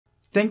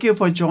Thank you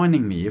for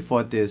joining me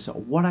for this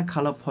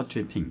watercolor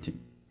portrait painting.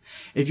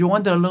 If you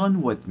want to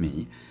learn with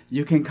me,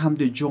 you can come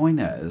to join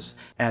us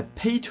at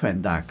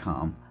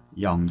patreon.com,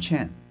 Yong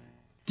Chen.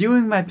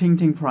 During my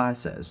painting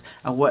process,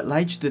 I would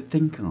like you to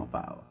think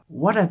about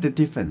what are the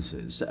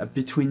differences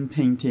between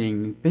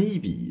painting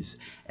babies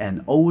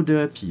and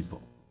older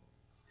people,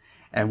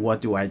 and what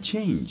do I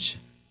change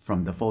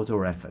from the photo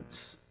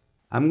reference.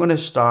 I'm going to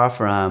start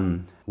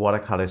from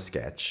watercolor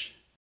sketch.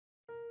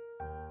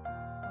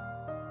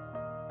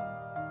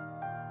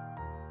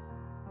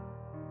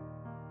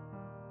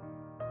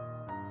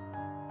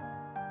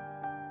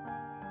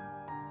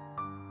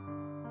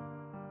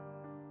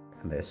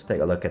 Let's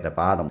take a look at the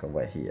bottom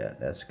over here.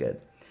 That's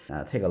good.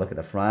 Now take a look at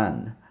the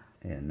front,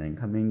 and then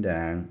coming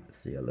down,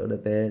 see a little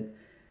bit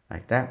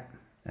like that.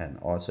 And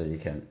also you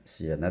can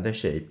see another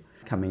shape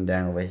coming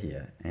down over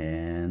here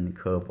and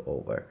curve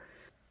over.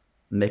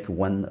 Make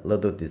one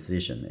little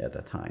decision at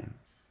a time.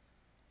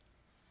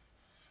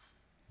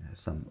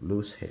 Some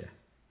loose hair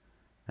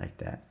like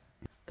that.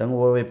 Don't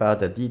worry about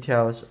the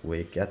details.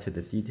 We get to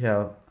the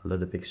detail a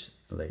little bit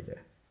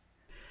later.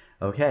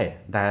 Okay,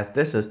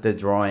 this is the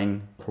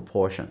drawing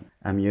proportion.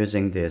 I'm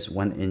using this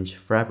 1-inch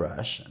flat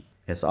brush.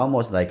 It's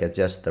almost like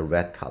just the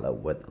red color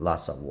with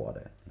lots of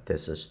water.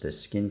 This is the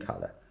skin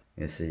color.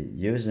 You see,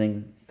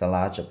 using the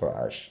larger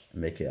brush,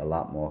 make it a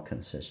lot more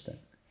consistent.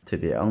 To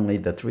be only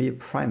the 3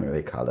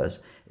 primary colors,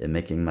 it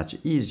makes it much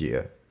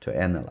easier to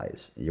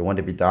analyze. You want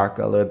to be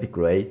darker, a little bit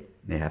gray,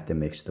 you have to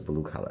mix the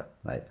blue color,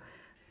 right?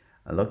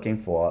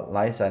 Looking for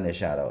light side and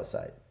shadow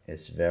side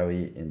is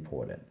very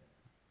important.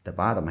 The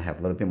bottom I have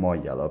a little bit more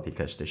yellow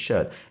because the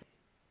shirt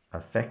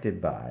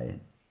affected by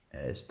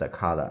is the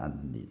color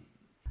underneath.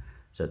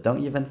 So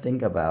don't even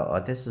think about, oh,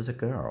 this is a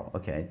girl.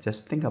 Okay,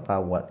 just think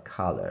about what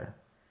color,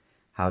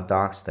 how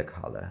dark's the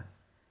color,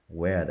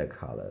 where the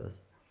colors.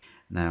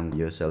 Now I'm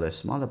use a little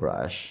smaller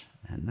brush,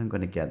 and I'm going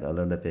to get a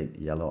little bit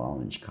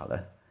yellow-orange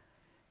color.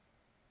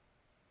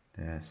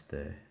 That's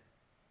the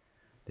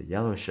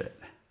yellow shirt.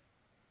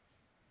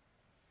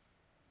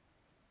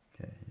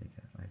 Okay, you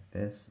get like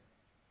this.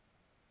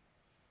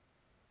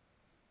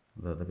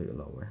 A little bit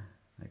lower,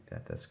 like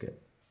that. That's good.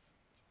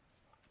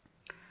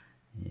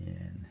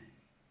 And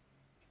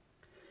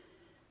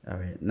all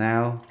right,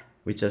 now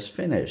we just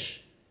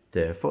finished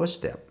the first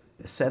step,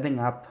 setting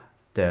up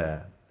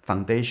the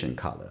foundation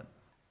color.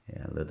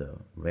 Yeah, a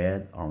little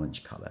red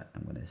orange color.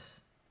 I'm gonna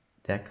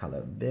that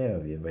color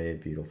very, very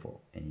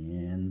beautiful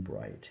and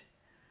bright.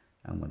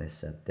 I'm gonna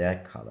set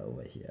that color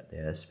over here.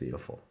 That's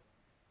beautiful.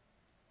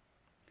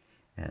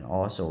 And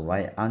also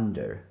right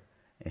under,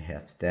 it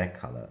has that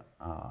color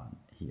on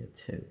here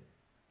too.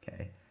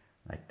 Okay,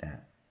 like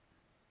that.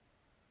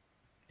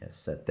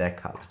 Just set that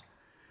color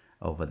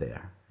over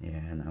there.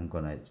 And I'm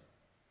gonna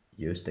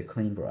use the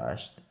clean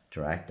brush,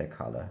 drag the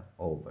color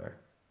over.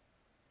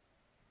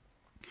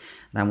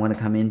 Now I'm gonna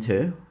come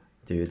into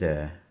do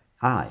the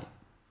eye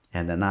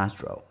and the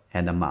nostril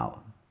and the mouth,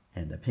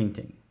 and the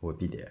painting will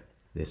be there.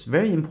 It's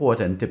very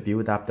important to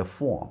build up the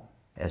form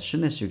as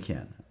soon as you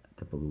can.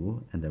 The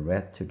blue and the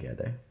red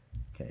together.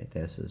 Okay,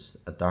 this is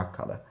a dark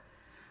color.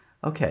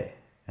 Okay,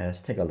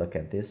 let's take a look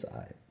at this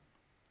eye.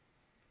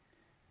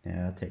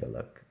 Now take a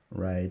look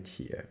right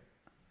here,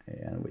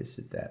 and we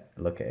see that.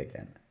 Look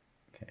again.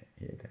 Okay,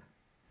 here you go.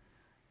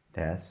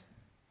 That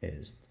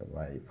is the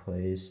right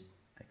place,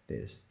 like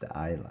this. The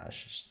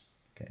eyelashes.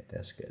 Okay,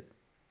 that's good.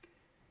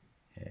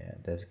 Yeah,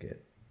 that's good.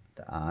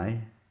 The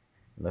eye.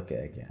 Look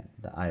again.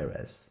 The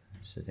iris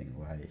sitting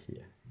right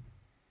here.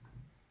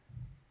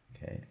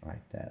 Okay,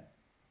 like that.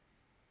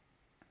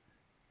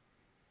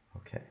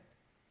 Okay.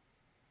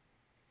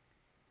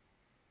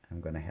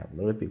 I'm gonna have a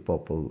little bit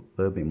purple,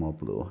 a little bit more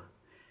blue.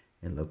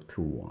 It look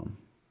too warm.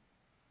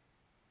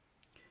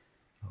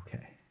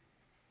 Okay.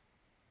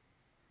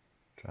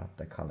 Drop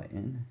the color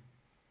in.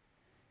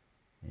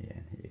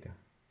 And here you go.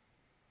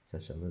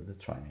 Just a little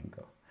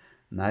triangle.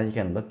 Now you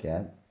can look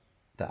at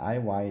the eye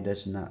white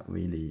is not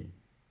really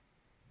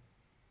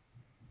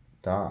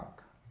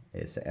dark.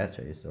 It's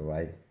actually the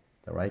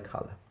right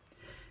color.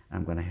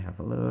 I'm gonna have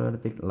a little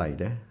bit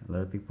lighter, a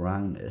little bit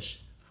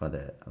brownish for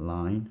the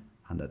line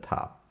on the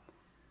top.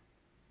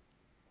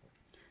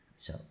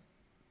 So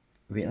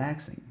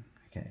relaxing,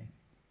 okay.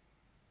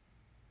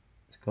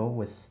 Let's go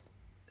with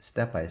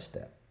step by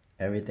step,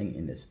 everything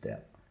in the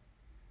step.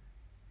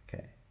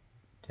 Okay,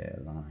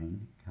 the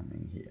line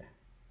coming here.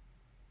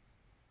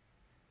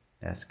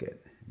 That's good.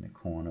 In the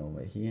corner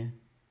over here,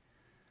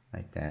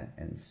 like that,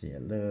 and see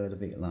a little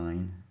bit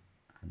line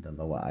on the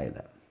lower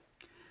eyelid.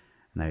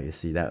 Now you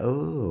see that,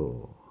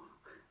 oh,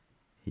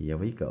 here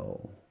we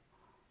go.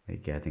 We're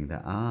getting the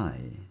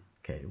eye.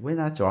 Okay, we're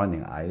not drawing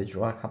an eye, we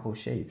draw a couple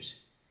shapes.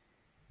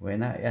 We're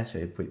not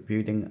actually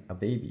building a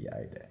baby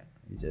either.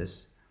 We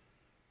just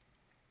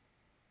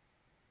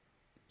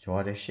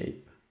draw the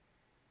shape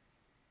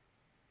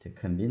to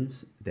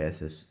convince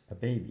this is a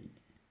baby.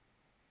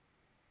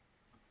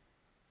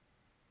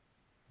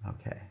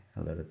 Okay,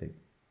 a little bit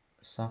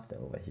softer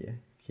over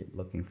here. Keep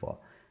looking for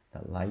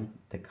the light,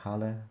 the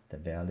color, the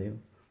value.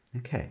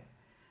 Okay,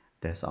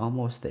 That's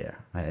almost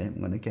there, right? I'm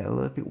gonna get a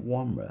little bit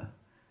warmer,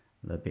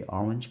 a little bit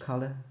orange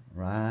color,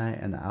 right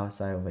on the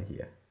outside over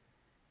here.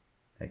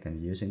 Like I'm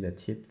using the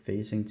tip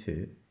facing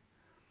to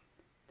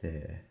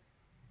the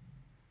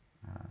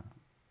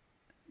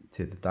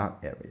dark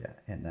area,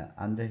 and then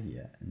under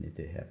here I need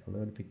to have a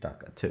little bit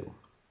darker too,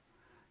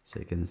 so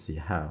you can see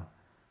how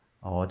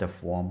all the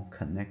form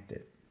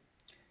connected.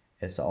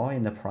 It's all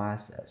in the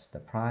process. The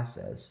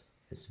process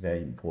is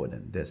very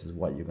important. This is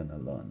what you're gonna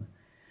learn,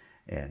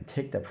 and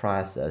take the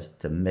process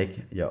to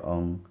make your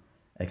own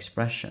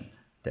expression.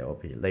 That will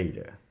be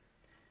later.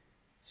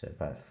 So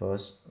but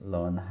first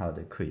learn how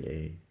to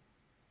create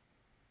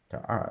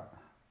the art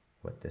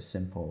with the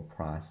simple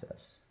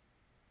process.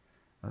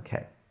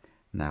 Okay,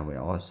 now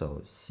we're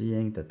also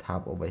seeing the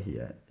top over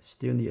here.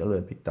 Still need a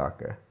little bit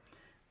darker.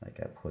 Like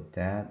I put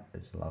that,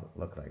 it's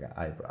look like an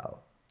eyebrow,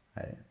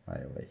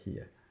 right over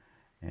here.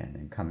 And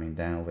then coming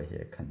down over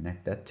here,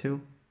 connect that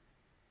too.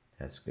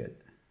 That's good.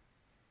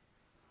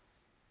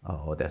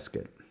 Oh, that's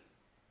good.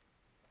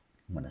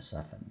 I'm gonna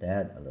soften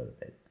that a little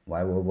bit.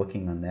 While we're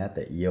working on that,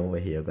 the ear over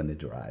here gonna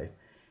dry.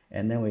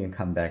 And then we can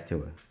come back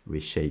to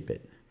reshape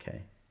it,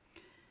 okay?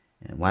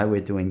 And while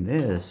we're doing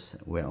this,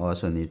 we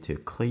also need to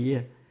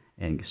clear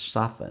and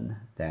soften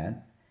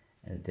that,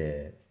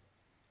 the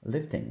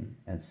lifting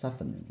and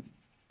softening.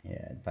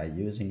 And by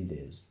using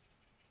this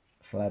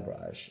flat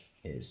brush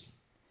is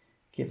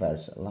give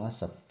us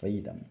lots of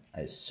freedom.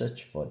 I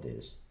searched for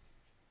this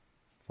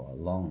for a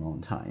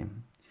long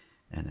time,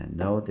 and I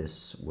know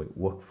this will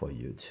work for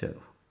you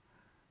too.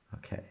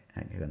 Okay,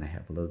 and you're gonna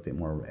have a little bit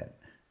more red.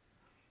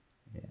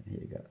 And here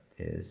you go.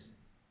 This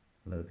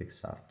a little bit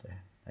softer,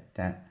 like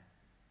that.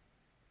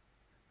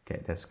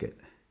 Okay, that's good.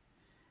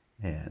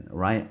 And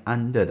right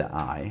under the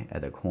eye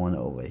at the corner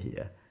over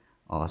here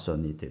also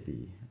need to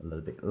be a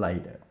little bit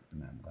lighter.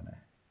 And I'm gonna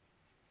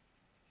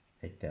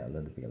make that a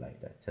little bit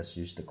lighter. Just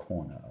use the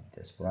corner of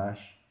this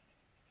brush.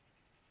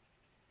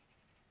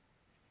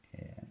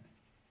 And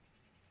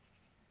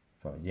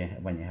for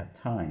when you have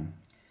time,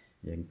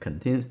 you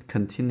can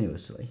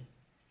continuously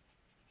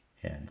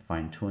and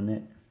fine tune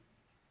it.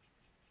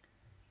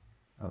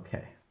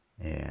 Okay,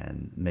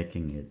 and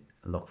making it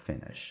look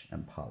finished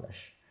and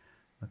polished.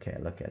 Okay,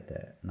 look at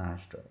the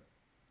nostril,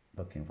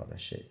 looking for the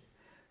shape.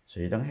 So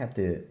you don't have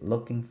to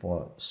looking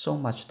for so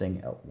much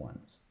thing at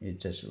once. You're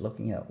just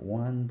looking at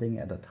one thing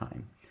at a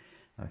time.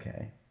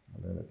 Okay,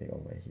 a little bit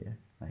over here,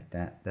 like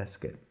that. That's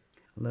good.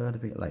 A little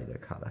bit lighter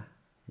color.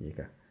 Here you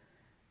go.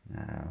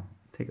 Now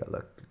take a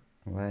look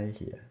right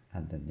here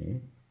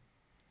underneath.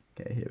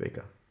 Okay, here we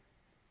go.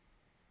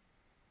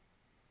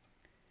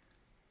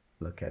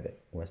 Look at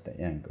it. What's the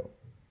angle?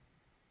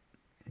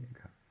 Here you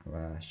go.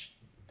 Rush,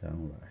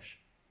 don't rush.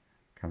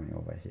 Coming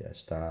over here,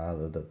 start a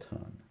little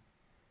turn.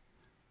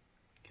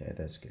 Okay,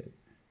 that's good.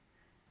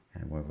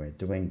 And when we're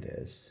doing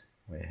this,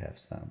 we have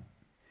some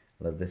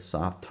a little bit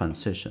soft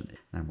transition.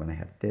 I'm gonna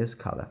have this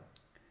color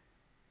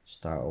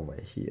start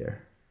over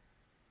here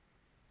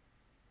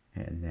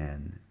and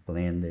then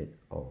blend it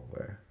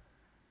over.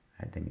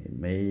 I think it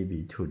may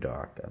be too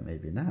dark, or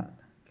maybe not.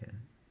 Okay,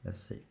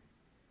 let's see.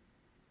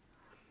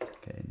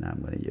 Okay, now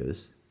I'm gonna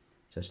use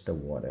just the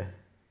water.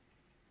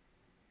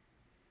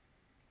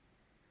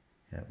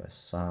 Have a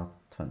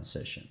soft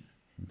transition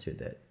into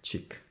the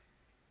cheek.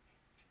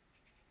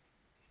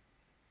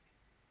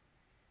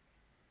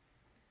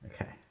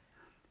 Okay,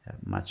 have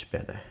much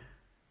better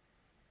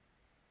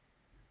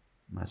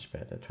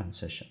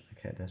transition.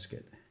 Okay, that's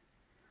good.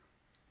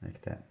 Like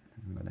that.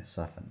 I'm gonna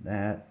soften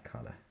that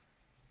color.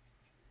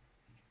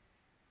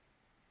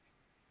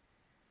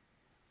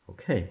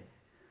 Okay,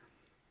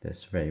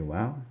 that's very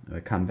well.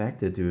 We'll come back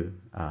to do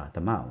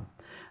the mouth.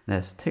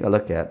 Let's take a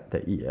look at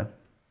the ear.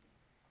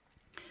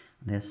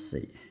 Let's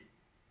see.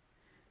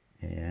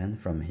 And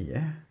from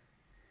here,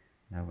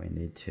 now we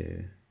need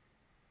to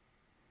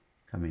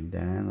coming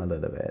down a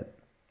little bit.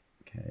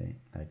 Okay,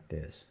 like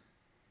this.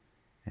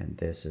 And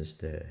this is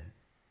the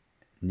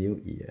new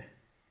ear.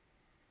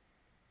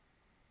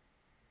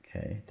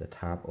 Okay, the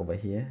top over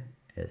here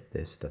is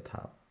this the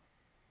top.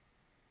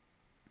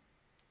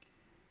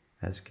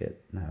 That's good.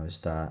 Now we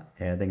start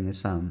adding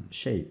some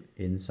shape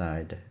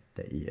inside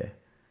the ear.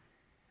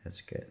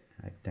 That's good,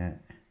 like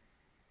that.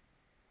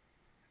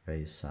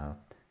 Very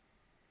soft.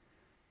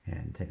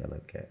 And take a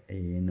look at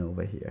in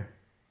over here.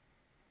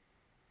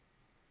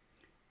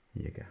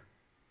 Here you go.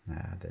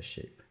 Now the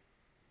shape.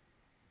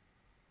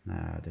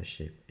 Now the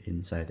shape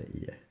inside the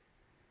ear.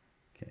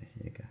 Okay,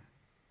 here you go.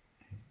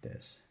 Like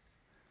this.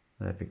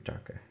 A little bit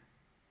darker.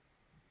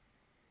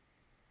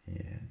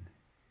 And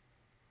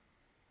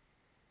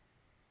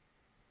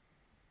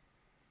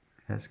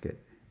that's good.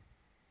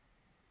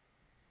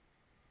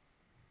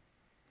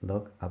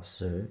 Look,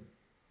 observe,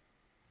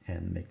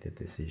 and make the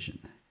decision.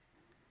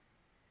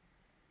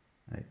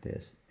 Like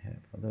this. Have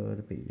a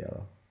little bit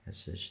yellow.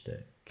 That's just to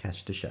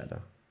catch the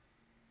shadow.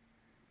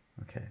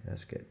 Okay,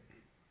 that's good.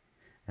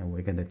 And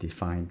we're gonna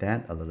define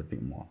that a little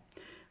bit more.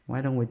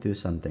 Why don't we do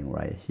something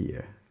right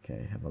here?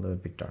 Okay, have a little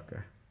bit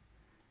darker.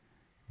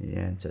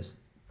 Yeah, just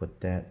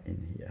put that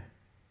in here.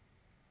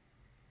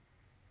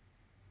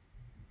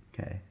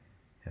 Okay,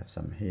 have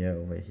some hair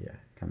over here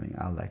coming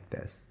out like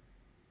this.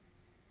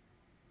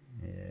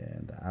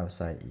 And the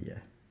outside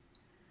ear.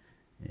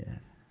 Yeah,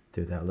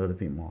 do that a little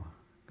bit more.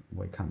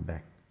 We come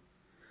back.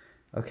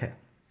 Okay,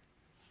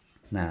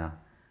 now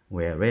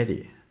we're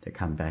ready to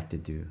come back to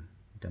do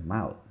the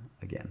mouth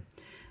again.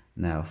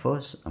 Now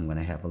first I'm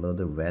gonna have a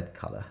little red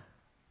color.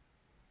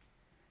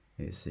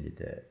 You see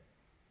the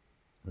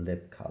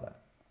lip color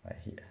right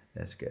here.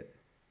 That's good.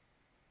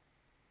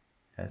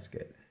 That's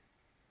good.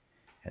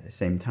 At the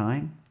same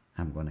time,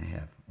 I'm gonna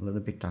have a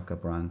little bit darker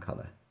brown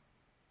color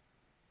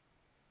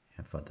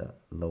for the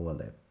lower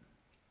lip.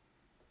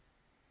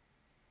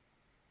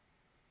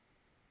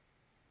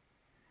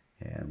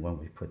 And when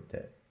we put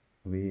the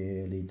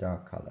really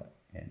dark color,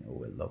 and it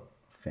will look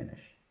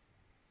finished.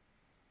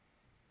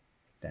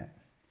 Like that.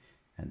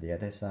 And the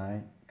other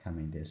side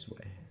coming this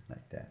way,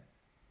 like that,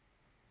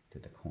 to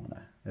the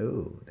corner.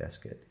 Oh, that's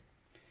good.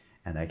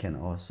 And I can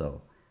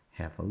also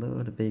have a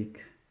little bit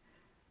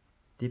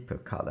deeper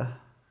color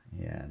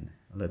and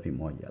a little bit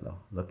more yellow.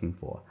 Looking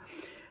for,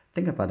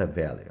 think about the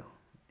value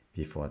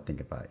before I think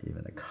about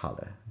even the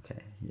color.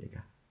 Okay, here you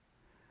go.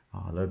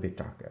 Oh, a little bit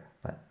darker,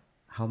 but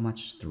how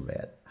much the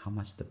red, how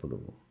much the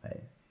blue,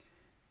 right?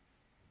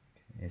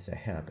 Okay, it's a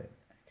habit.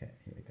 Okay,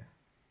 here we go.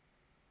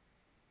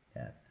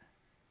 Yeah,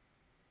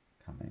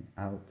 coming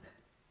out.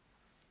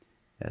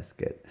 That's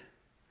good.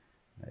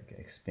 Like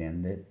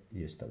expand it,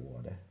 use the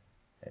water,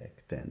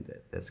 expand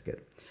it. That's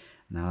good.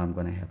 Now I'm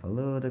gonna have a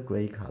little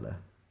gray color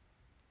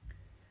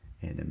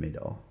in the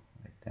middle,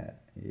 like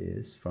that.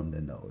 Is from the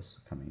nose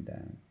coming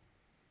down.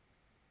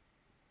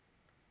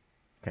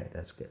 Okay,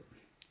 that's good.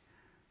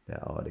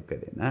 They're already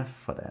good enough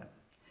for that.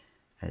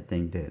 I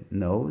think the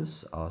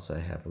nose also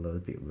have a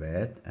little bit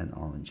red and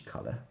orange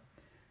color.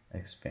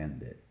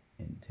 Expand it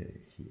into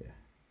here.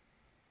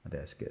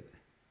 That's good.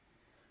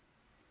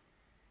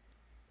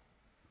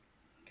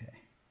 Okay.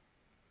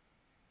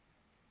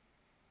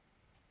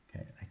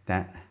 Okay, like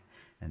that.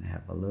 And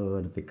have a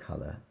little bit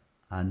color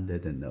under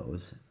the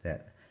nose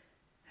that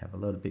have a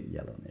little bit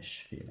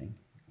yellowish feeling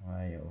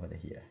right over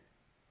here.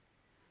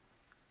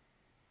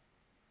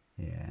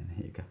 And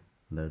here you go,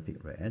 a little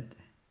bit red.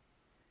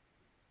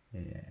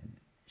 And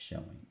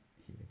showing,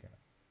 here you go,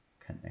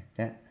 connect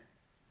that.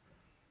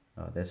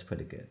 Oh, that's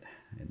pretty good.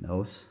 The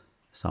nose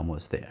is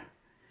almost there.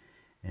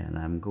 And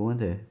I'm going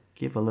to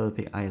give a little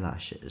bit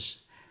eyelashes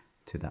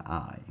to the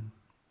eye.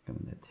 I'm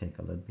going to take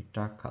a little bit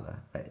dark color,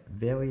 but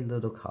very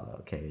little color,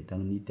 okay? You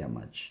don't need that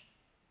much.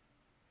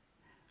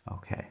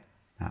 Okay,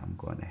 now I'm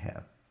going to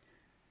have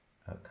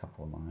a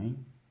couple lines.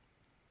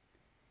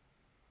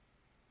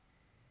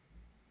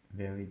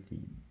 Very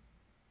deep.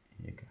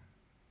 Here you go.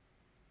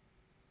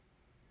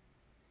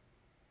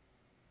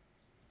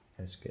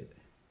 That's good.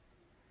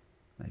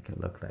 Make it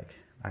look like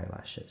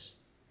eyelashes.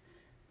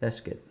 That's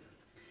good.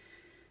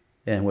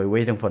 And we're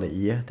waiting for the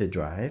ear to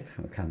dry.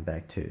 We'll come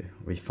back to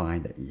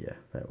refine the ear.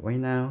 But right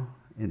now,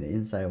 in the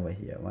inside over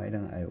here, why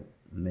don't I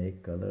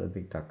make a little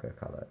bit darker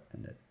color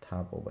in the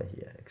top over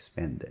here,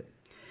 expand it.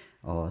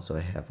 Also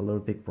have a little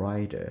bit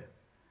brighter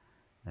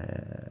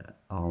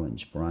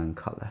orange brown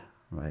color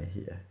right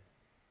here.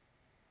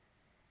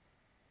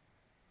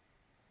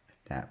 Like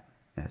that.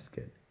 That's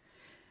good.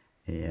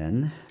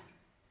 And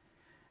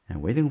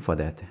I'm waiting for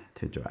that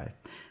to dry.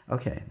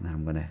 Okay, now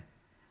I'm gonna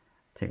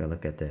take a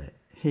look at the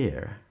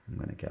hair. I'm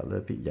gonna get a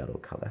little bit yellow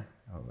color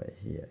over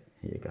here.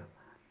 Here you go.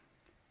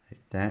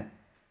 Like that.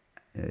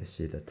 You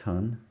see the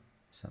tone,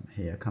 some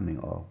hair coming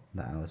off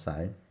the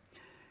outside.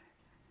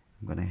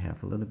 I'm gonna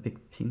have a little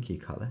bit pinky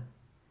color.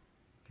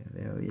 Okay,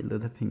 very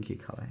little pinky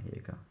color. Here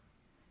you go.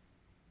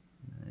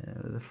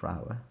 A little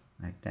flower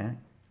like that.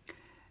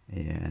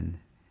 And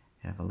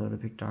have a little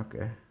bit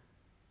darker.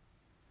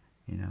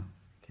 You know,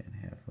 can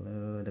have a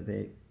little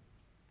bit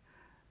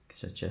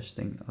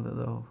suggesting a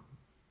little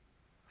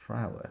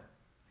flower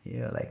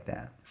here like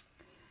that.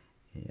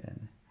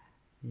 And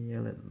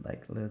here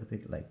like a little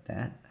bit like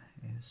that.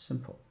 It's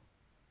simple.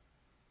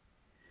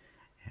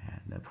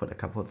 And I put a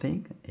couple of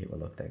things, it will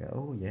look like,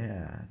 oh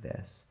yeah,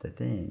 that's the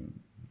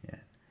thing. Yeah,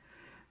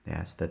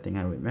 that's the thing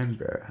I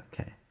remember.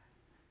 Okay.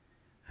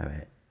 All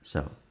right.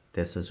 So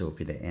this will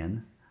be the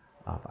end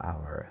of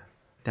our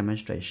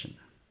demonstration.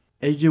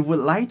 If you would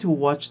like to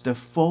watch the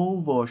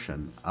full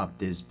version of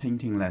this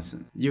painting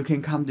lesson, you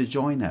can come to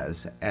join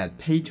us at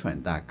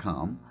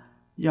patreon.com,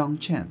 Yong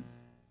Chen,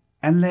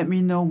 and let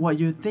me know what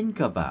you think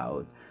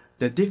about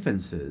the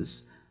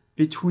differences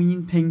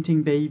between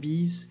painting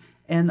babies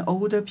and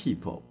older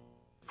people.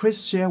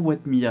 Please share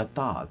with me your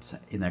thoughts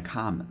in a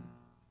comment.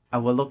 I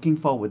will looking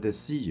forward to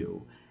see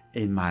you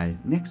in my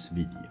next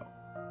video.